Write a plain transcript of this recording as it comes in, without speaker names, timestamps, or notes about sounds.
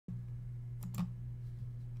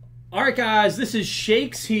All right, guys, this is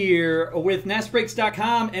Shakes here with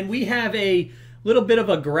NASBreaks.com, and we have a little bit of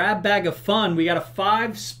a grab bag of fun. We got a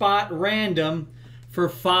 5-spot random for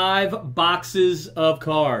 5 boxes of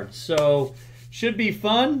cards. So, should be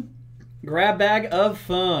fun. Grab bag of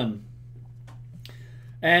fun.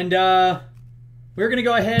 And we're going to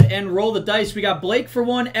go ahead and roll the dice. We got Blake for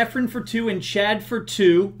 1, Efren for 2, and Chad for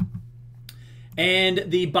 2. And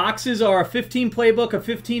the boxes are a 15 playbook, a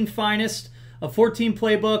 15 finest, a 14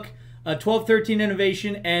 playbook, a 12-13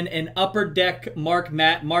 innovation, and an upper deck March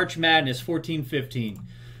Madness 14-15.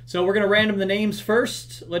 So we're going to random the names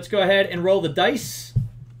first. Let's go ahead and roll the dice.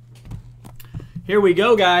 Here we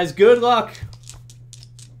go, guys. Good luck.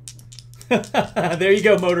 There you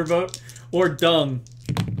go, motorboat. Or dung.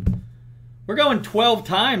 We're going 12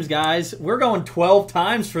 times, guys. We're going 12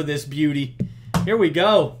 times for this beauty. Here we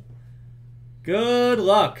go. Good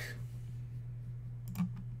luck.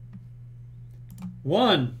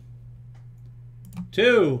 1,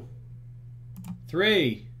 2,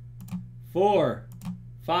 3, 4,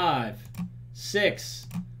 5, 6,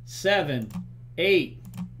 7, 8,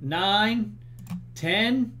 9,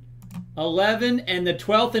 10, 11, and the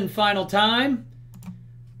 12th and final time.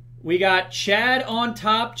 We got Chad on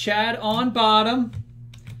top, Chad on bottom.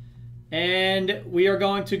 And we are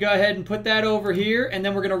going to go ahead and put that over here, and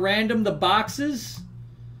then we're going to random the boxes.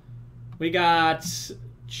 We got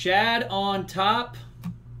Chad on top.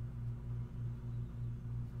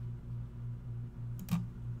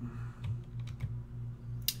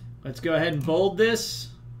 Let's go ahead and bold this.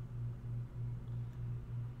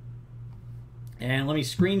 And let me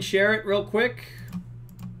screen share it real quick.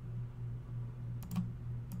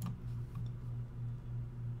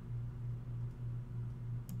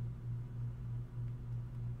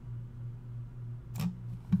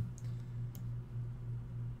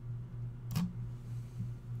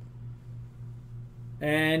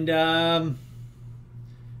 And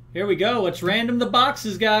here we go. Let's random the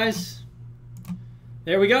boxes, guys.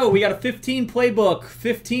 There we go. We got a 15 playbook,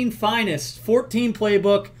 15 finest, 14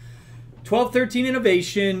 playbook, 12-13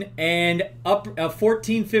 innovation, and up a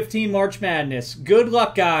 14-15 March Madness. Good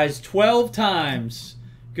luck, guys. 12 times.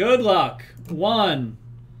 Good luck. 1,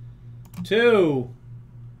 2,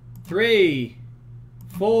 3,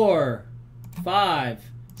 4, 5,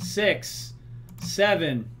 6,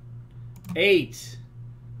 7, 8,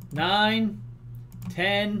 9,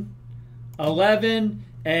 10, 11,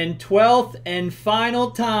 and 12th and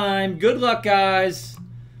final time. Good luck, guys.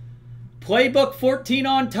 Playbook 14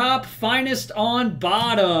 on top, finest on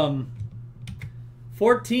bottom.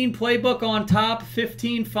 14 playbook on top,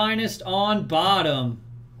 15 finest on bottom.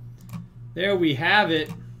 There we have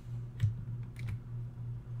it.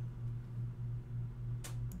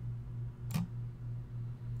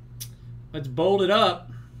 Let's bold it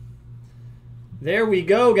up. There we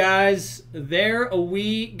go, guys. There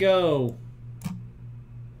we go.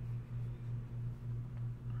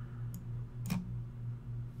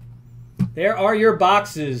 There are your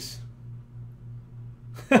boxes.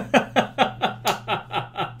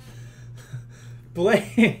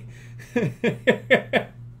 Blake.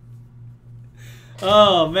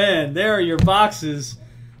 Oh, man. There are your boxes.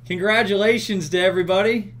 Congratulations to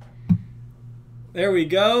everybody. There we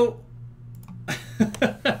go.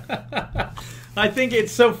 I think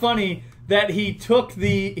it's so funny that he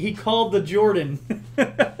called the Jordan.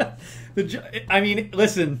 I mean,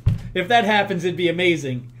 listen, if that happens, it'd be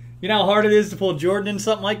amazing. You know how hard it is to pull Jordan in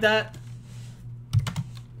something like that?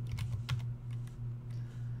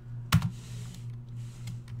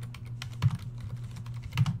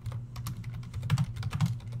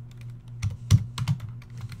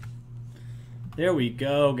 There we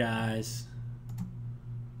go, guys.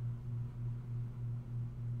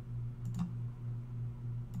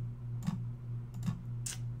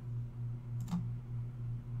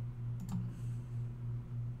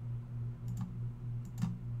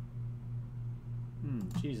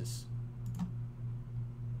 Jesus.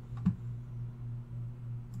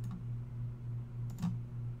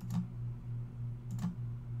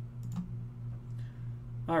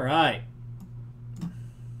 All right.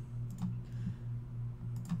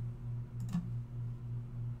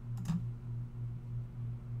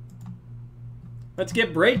 Let's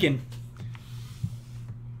get breaking.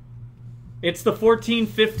 It's the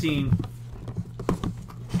 14-15.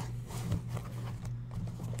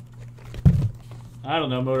 I don't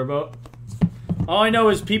know, motorboat. All I know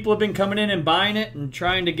is people have been coming in and buying it and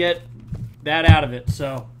trying to get that out of it.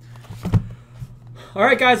 So, all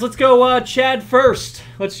right, guys, let's go Chad first.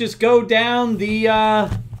 Let's just go down the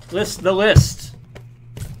list.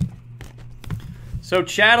 So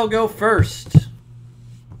Chad will go first.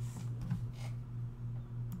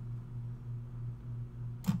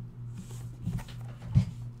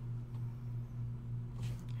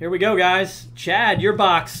 Here we go, guys. Chad, your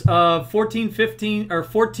box of 14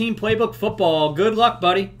 playbook football. Good luck,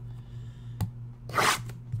 buddy.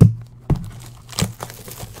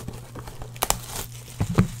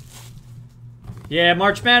 Yeah,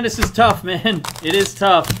 March Madness is tough, man. It is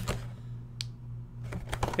tough.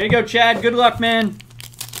 Here you go, Chad. Good luck, man.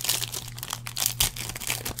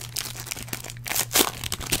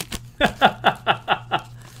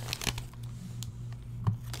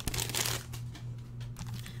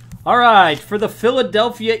 All right, for the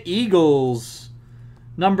Philadelphia Eagles,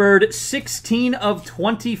 numbered 16 of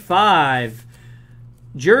 25.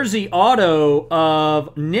 Jersey auto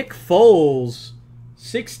of Nick Foles.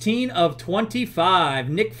 16 of 25.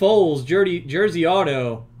 Nick Foles, jersey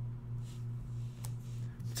auto.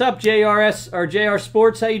 What's up, JR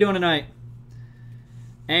Sports? How you doing tonight?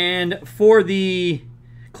 And for the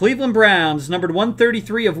Cleveland Browns, numbered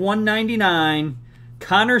 133 of 199,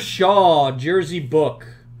 Connor Shaw, jersey book.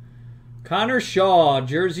 Connor Shaw,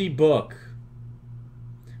 jersey book.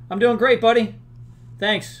 I'm doing great, buddy.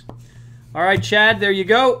 Thanks. All right, Chad, there you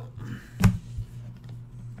go.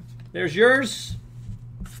 There's yours.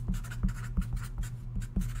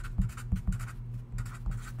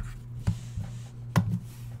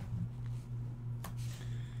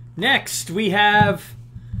 Next, we have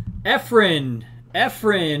Efren.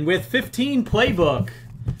 Efren with 15 playbook.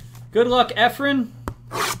 Good luck, Efren.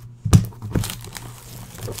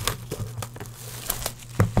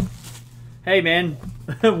 Hey, man.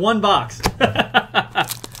 One box.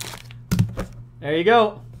 There you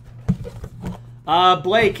go.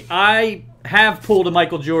 Blake, I have pulled a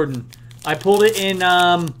Michael Jordan. I pulled it in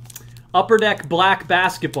Upper Deck Black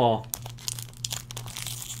Basketball.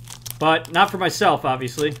 But not for myself,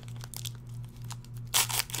 obviously.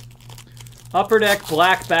 Upper Deck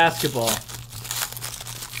Black Basketball.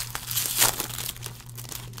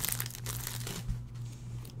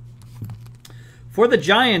 For the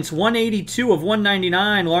Giants, 182 of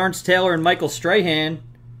 199, Lawrence Taylor and Michael Strahan.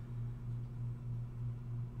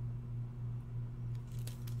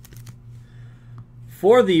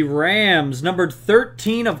 For the Rams, numbered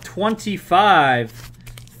 13 of 25.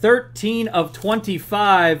 13 of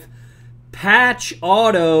 25. Patch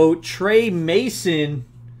auto, Trey Mason.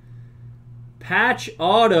 Patch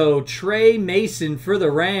auto, Trey Mason for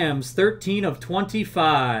the Rams. 13 of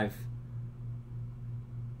 25.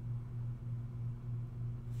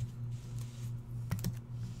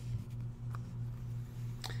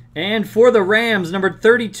 And for the Rams, numbered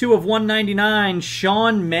 32 of 199,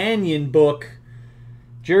 Sean Mannion book.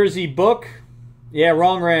 Jersey book. Yeah,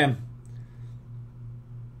 wrong Ram.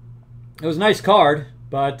 It was a nice card,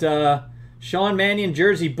 but Sean Mannion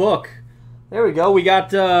jersey book. There we go. We got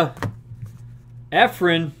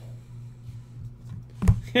Efren.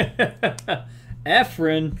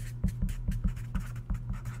 Efren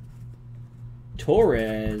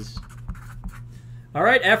Torres. All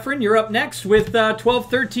right, Efren, you're up next with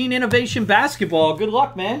 12-13 Innovation Basketball. Good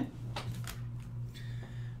luck, man.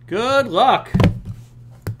 Good luck.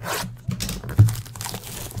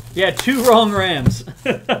 Yeah, 2 wrong Rams.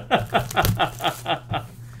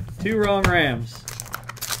 2 wrong Rams.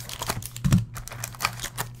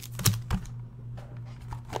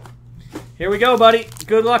 Here we go, buddy.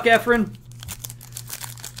 Good luck, Efren.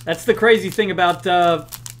 That's the crazy thing about,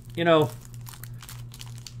 you know,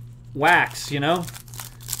 wax, you know?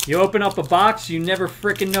 You open up a box, you never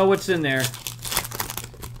frickin' know what's in there.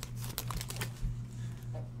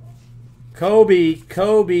 Kobe,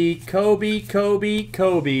 Kobe, Kobe, Kobe,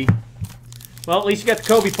 Kobe. Well, at least you got the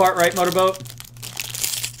Kobe part right, Motorboat.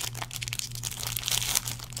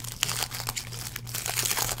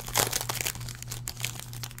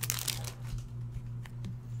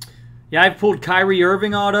 Yeah, I've pulled Kyrie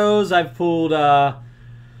Irving autos. I've pulled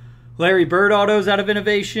Larry Bird autos out of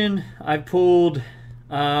Innovation. I've pulled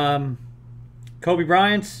Kobe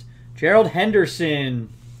Bryant's, Gerald Henderson,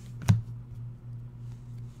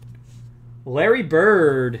 Larry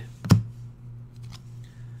Bird,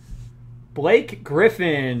 Blake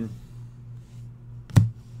Griffin,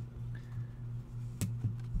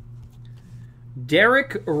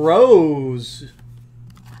 Derrick Rose.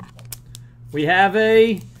 We have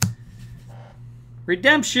a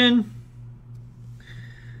redemption.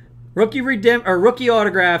 Rookie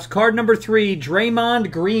autographs, card number 3, Draymond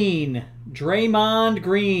Green. Draymond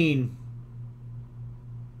Green.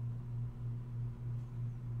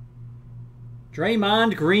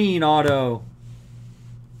 Draymond Green auto.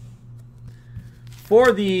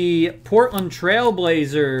 For the Portland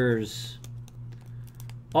Trailblazers,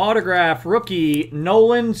 autograph rookie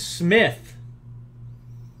Nolan Smith.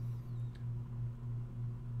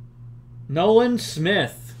 Nolan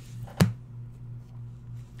Smith.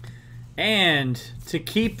 And to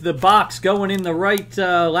keep the box going in the right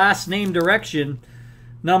last name direction,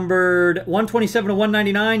 numbered 127 to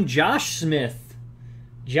 199, Josh Smith.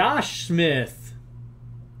 Josh Smith.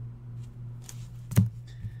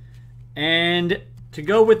 And to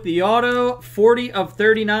go with the auto, 40 of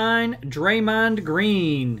 39, Draymond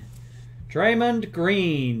Green. Draymond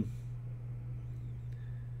Green.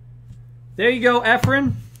 There you go,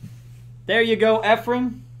 Efren. There you go,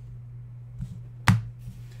 Efren.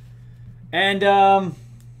 And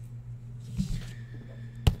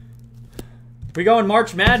we go in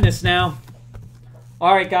March Madness now.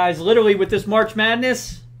 All right, guys. Literally with this March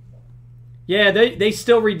Madness, yeah, they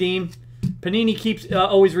still redeem. Panini keeps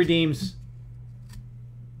always redeems.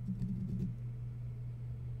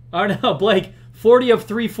 Oh no, Blake, 40 of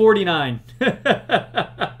 349.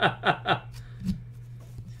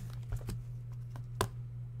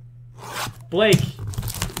 Blake.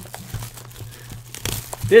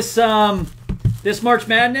 This March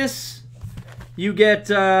Madness, you get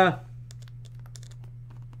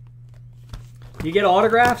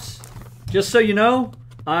autographs. Just so you know,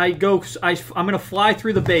 I'm gonna fly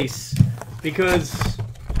through the base because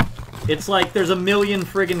it's like there's a million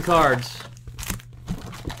friggin' cards.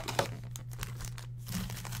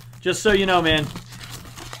 Just so you know, man,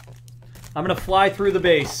 I'm gonna fly through the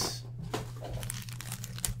base.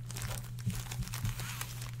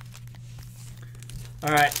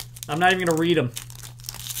 All right, I'm not even going to read them.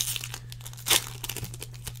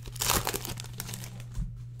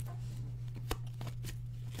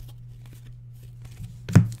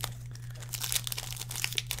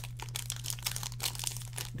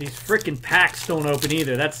 These frickin' packs don't open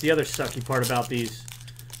either. That's the other sucky part about these.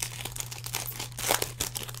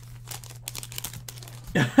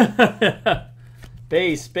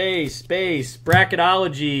 Base, base, base.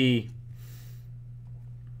 Bracketology.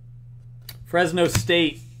 Fresno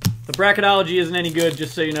State. The bracketology isn't any good,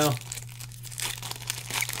 just so you know.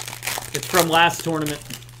 It's from last tournament.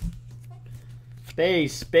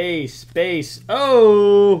 Base, base, base.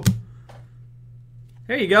 Oh!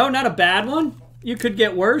 There you go. Not a bad one. You could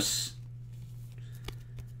get worse.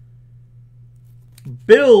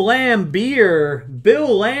 Bill Laimbeer. Bill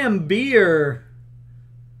Laimbeer.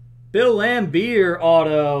 Bill Laimbeer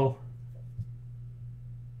auto.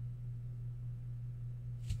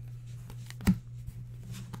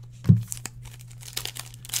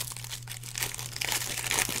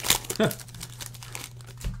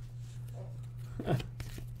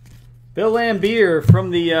 Bill Laimbeer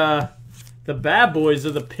from the bad boys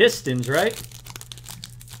of the Pistons, right?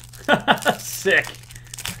 Sick.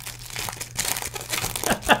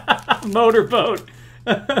 Motorboat.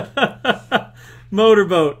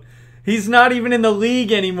 Motorboat. He's not even in the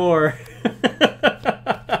league anymore.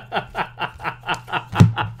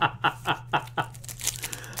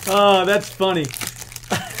 Oh, that's funny.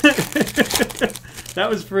 That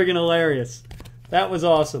was friggin' hilarious. That was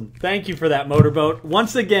awesome. Thank you for that, Motorboat.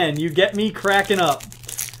 Once again, you get me cracking up.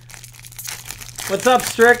 What's up,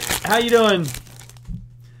 Strick? How you doing?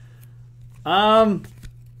 I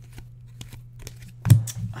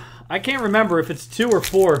can't remember if it's 2 or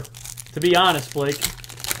 4, to be honest, Blake.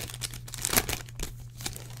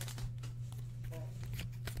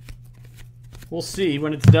 We'll see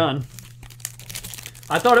when it's done.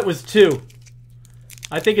 I thought it was 2.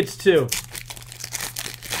 I think it's 2.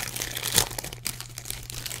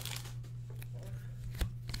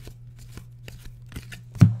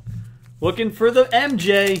 Looking for the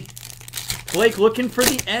MJ. Blake looking for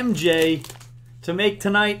the MJ to make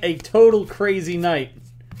tonight a total crazy night.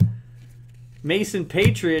 Mason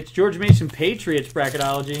Patriots, George Mason Patriots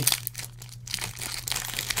bracketology.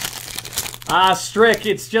 Strick,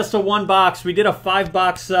 it's just a 1 box. We did a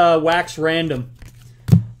 5-box wax random.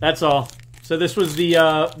 That's all. So this was the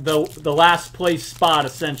last place spot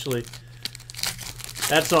essentially.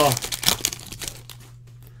 That's all.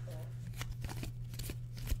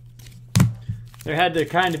 There had to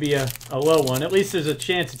kind of be a low one. At least there's a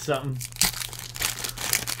chance at something.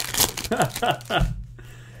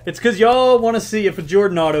 It's because y'all want to see if a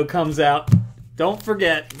Jordan auto comes out. Don't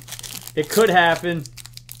forget. It could happen.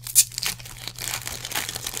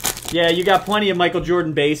 Yeah, you got plenty of Michael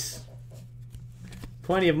Jordan base.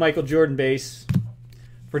 Plenty of Michael Jordan base.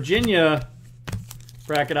 Virginia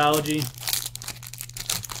bracketology.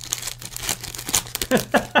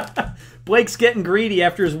 Blake's getting greedy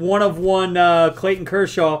after his 1-of-1 Clayton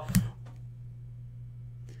Kershaw.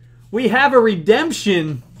 We have a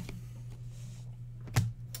redemption.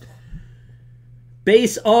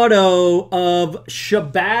 Base auto of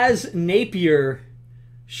Shabazz Napier.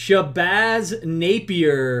 Shabazz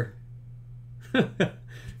Napier.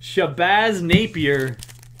 Shabazz Napier.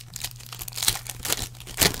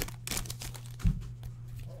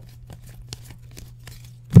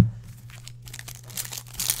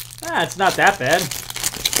 It's not that bad.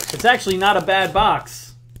 It's actually not a bad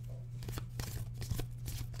box.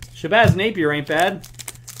 Shabazz Napier ain't bad.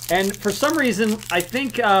 And for some reason, I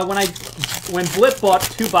think when Blip bought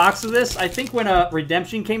 2 boxes of this, I think when a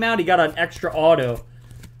Redemption came out, he got an extra auto.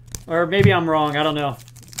 Or maybe I'm wrong, I don't know.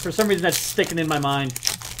 For some reason, that's sticking in my mind.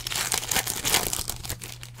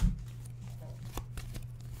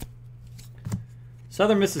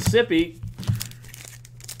 Southern Mississippi.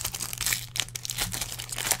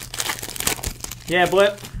 Yeah,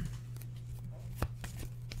 Blip.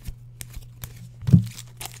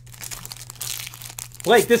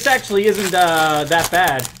 Blake, this actually isn't that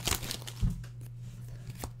bad.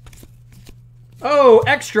 Oh,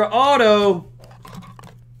 extra auto.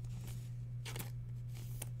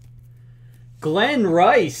 Glenn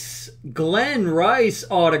Rice. Glenn Rice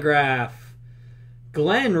autograph.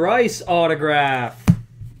 Glenn Rice autograph.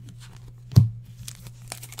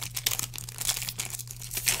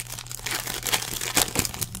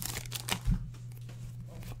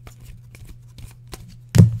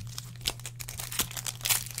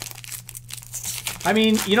 I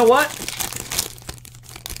mean, you know what?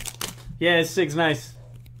 Yeah, Sig's nice.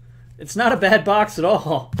 It's not a bad box at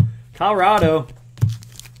all. Colorado.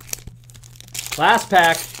 Last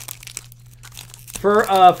pack. For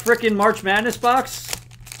a frickin' March Madness box?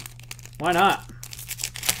 Why not?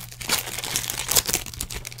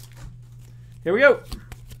 Here we go.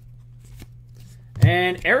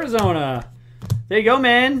 And Arizona. There you go,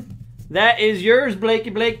 man. That is yours,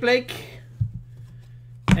 Blakey Blake.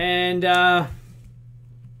 And,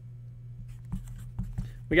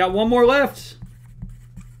 we got one more left.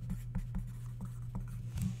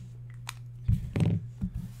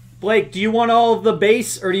 Blake, do you want all of the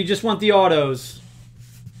base or do you just want the autos?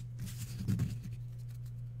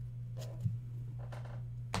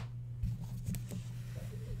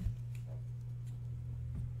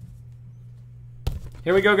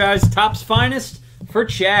 Here we go, guys. Topps Finest for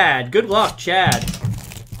Chad. Good luck, Chad.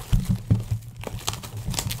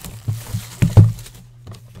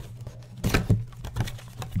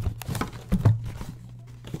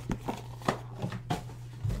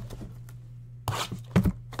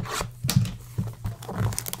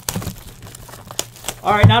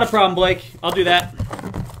 All right, not a problem, Blake. I'll do that.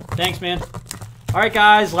 Thanks, man. All right,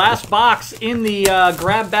 guys, last box in the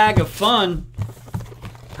grab bag of fun.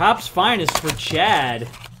 Topps Finest for Chad.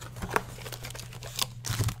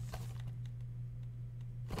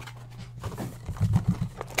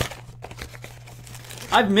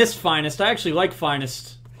 I've missed Finest. I actually like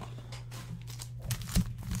Finest.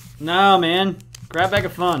 No, man. Grab bag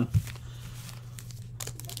of fun.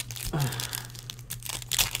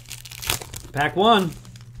 Pack 1.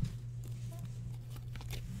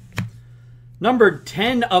 Numbered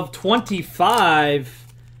 10 of 25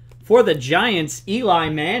 for the Giants, Eli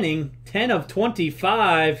Manning. 10 of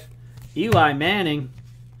 25, Eli Manning.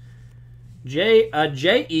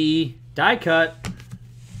 J.E. die cut,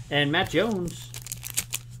 and Matt Jones.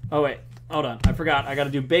 Oh, wait. Hold on. I forgot. I got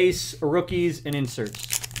to do base, rookies, and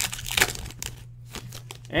inserts.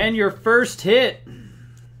 And your first hit.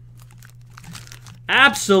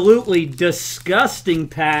 Absolutely disgusting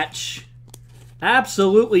patch.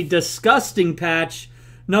 Absolutely disgusting patch.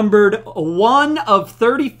 Numbered 1 of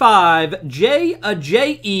 35.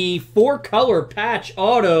 J.E. 4-color patch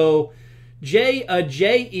auto.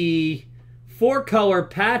 J.E. 4-color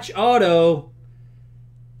patch auto.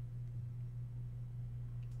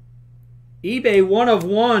 eBay 1 of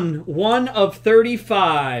 1. 1 of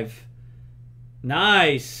 35.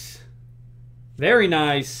 Nice. Very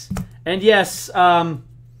nice. And yes,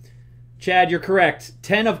 Chad, you're correct.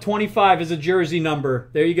 10 of 25 is a jersey number.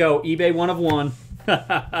 There you go. eBay 1 of 1.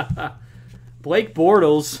 Blake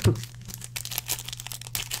Bortles.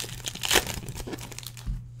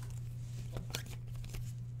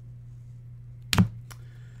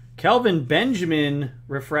 Kelvin Benjamin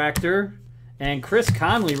refractor. And Chris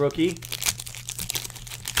Conley rookie.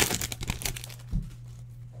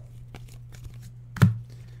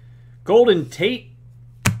 Golden Tate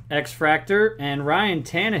X-Fractor and Ryan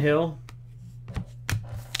Tannehill.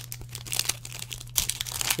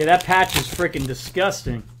 Yeah, that patch is freaking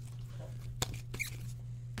disgusting.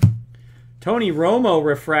 Tony Romo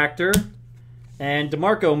refractor and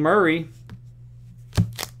DeMarco Murray.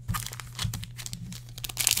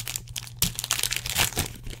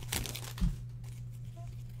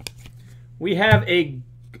 We have a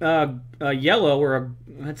yellow or a,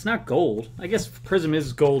 it's not gold. I guess Prism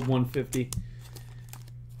is gold 150.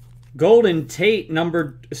 Golden Tate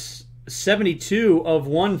numbered 72 of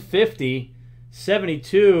 150.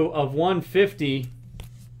 72 of 150.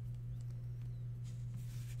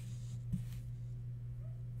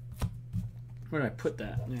 Where did I put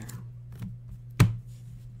that? There.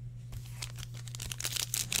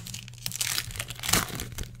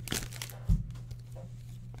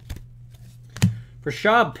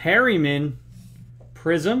 Rashad Perryman,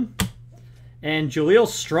 Prism. And Jaleel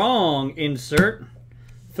Strong, insert.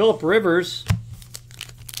 Phillip Rivers.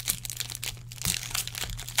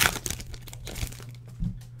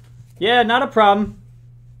 Yeah, not a problem.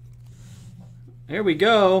 There we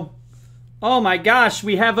go. Oh my gosh,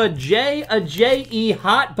 we have a JE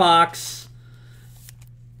Hot Box.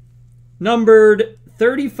 Numbered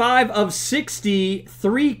 35 of 60,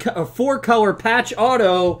 4-color patch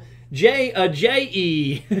auto. JE.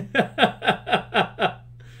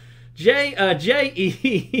 JE.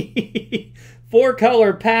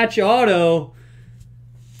 4-color patch auto.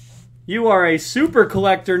 You are a super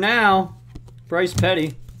collector now. Bryce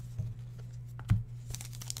Petty.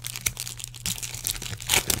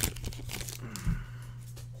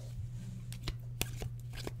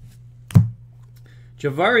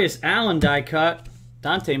 Javarius Allen die cut.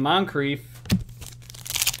 Dante Moncrief.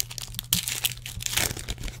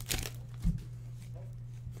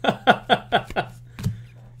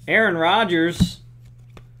 Aaron Rodgers.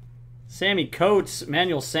 Sammy Coates.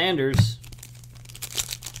 Emmanuel Sanders.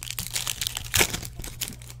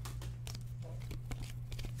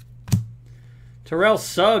 Terrell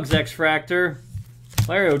Suggs X-Fractor.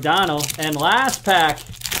 Larry O'Donnell. And last pack.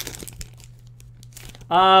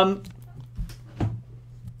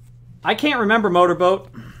 I can't remember Motorboat.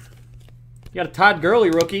 You got a Todd Gurley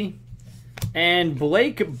rookie. And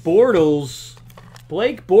Blake Bortles.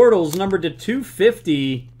 Blake Bortles numbered to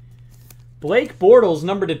 250. Blake Bortles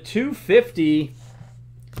numbered to 250.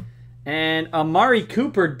 And Amari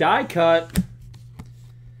Cooper die cut.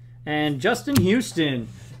 And Justin Houston.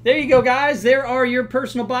 There you go, guys. There are your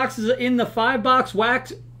personal boxes in the 5-box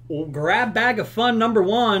wax grab bag of fun number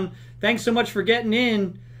 1. Thanks so much for getting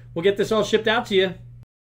in. We'll get this all shipped out to you.